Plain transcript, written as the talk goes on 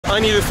I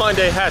need to find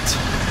a hat.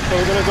 So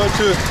we're gonna go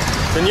to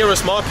the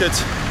nearest market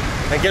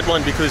and get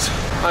one because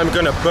I'm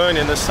gonna burn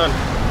in the sun.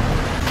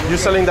 You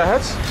selling the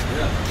hats?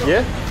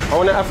 Yeah. Yeah? I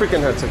want an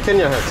African hat, a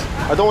Kenyan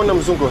hat. I don't want a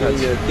Mzungu hat.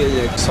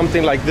 Kenya.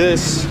 Something like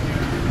this.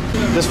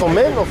 This for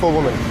men or for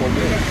women? For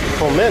men.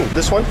 For men.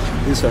 This one?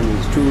 This one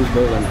is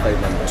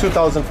 2,500.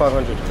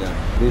 2,500.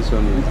 Yeah. This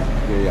one is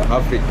the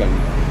African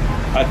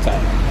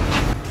attire.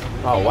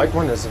 Ah, white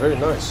one is very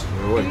nice.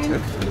 White,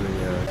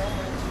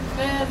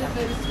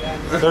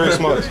 Very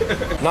smart.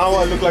 Now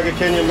I look like a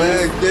Kenyan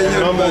man. Kenyan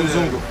No more man,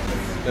 Mzungu.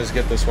 Let's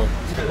get this one.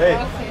 Hey,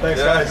 thanks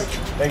guys.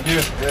 Thank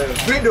you.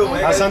 Freedom.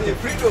 Asante.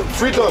 Freedom.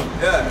 Freedom.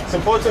 Yeah. It's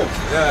important.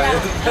 Yeah,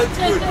 that's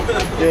good.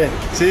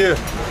 Yeah, see you.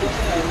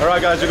 All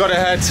right guys, we got a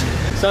hat.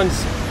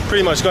 Sun's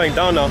pretty much going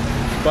down now,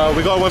 but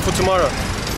we got one for tomorrow.